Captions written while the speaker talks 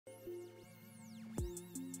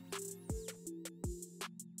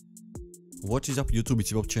What is up YouTube, it's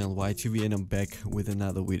your channel YTV and I'm back with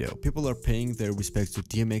another video. People are paying their respects to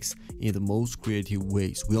DMX in the most creative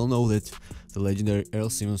ways. We all know that the legendary Earl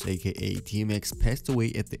Simmons aka DMX passed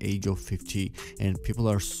away at the age of 50 and people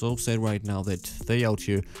are so sad right now that they out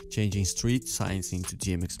here changing street signs into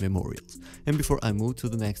DMX memorials. And before I move to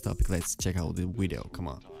the next topic, let's check out the video, come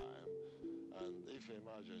on. And if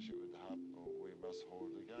emergency would happen, we must hold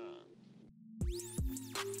the gun.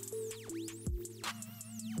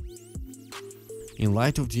 In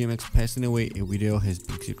light of DMX passing away, a video has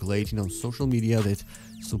been circulating on social media that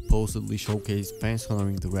supposedly showcased fans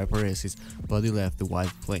honoring the rapper as his body left the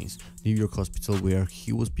White Plains, New York hospital where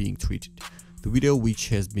he was being treated. The video, which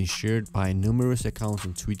has been shared by numerous accounts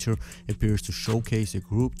on Twitter, appears to showcase a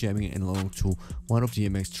group jamming along to one of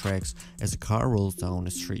DMX's tracks as a car rolls down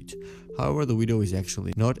the street. However, the video is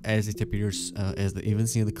actually not as it appears, as the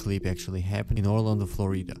events in the clip actually happened in Orlando,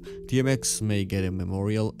 Florida. DMX may get a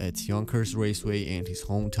memorial at Yonkers Raceway, and his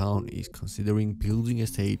hometown is considering building a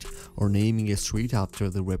state or naming a street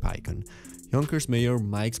after the rap icon. Yonkers Mayor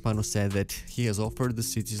Mike Spano said that he has offered the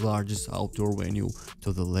city's largest outdoor venue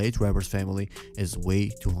to the late rapper's family as a way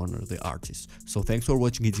to honor the artist. So thanks for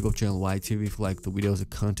watching its YouTube channel YTV. If you like the video as a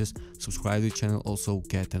contest, subscribe to the channel, also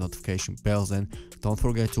get the notification bells, and don't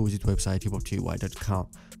forget to visit website hiphopty.com.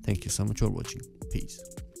 Thank you so much for watching. Peace.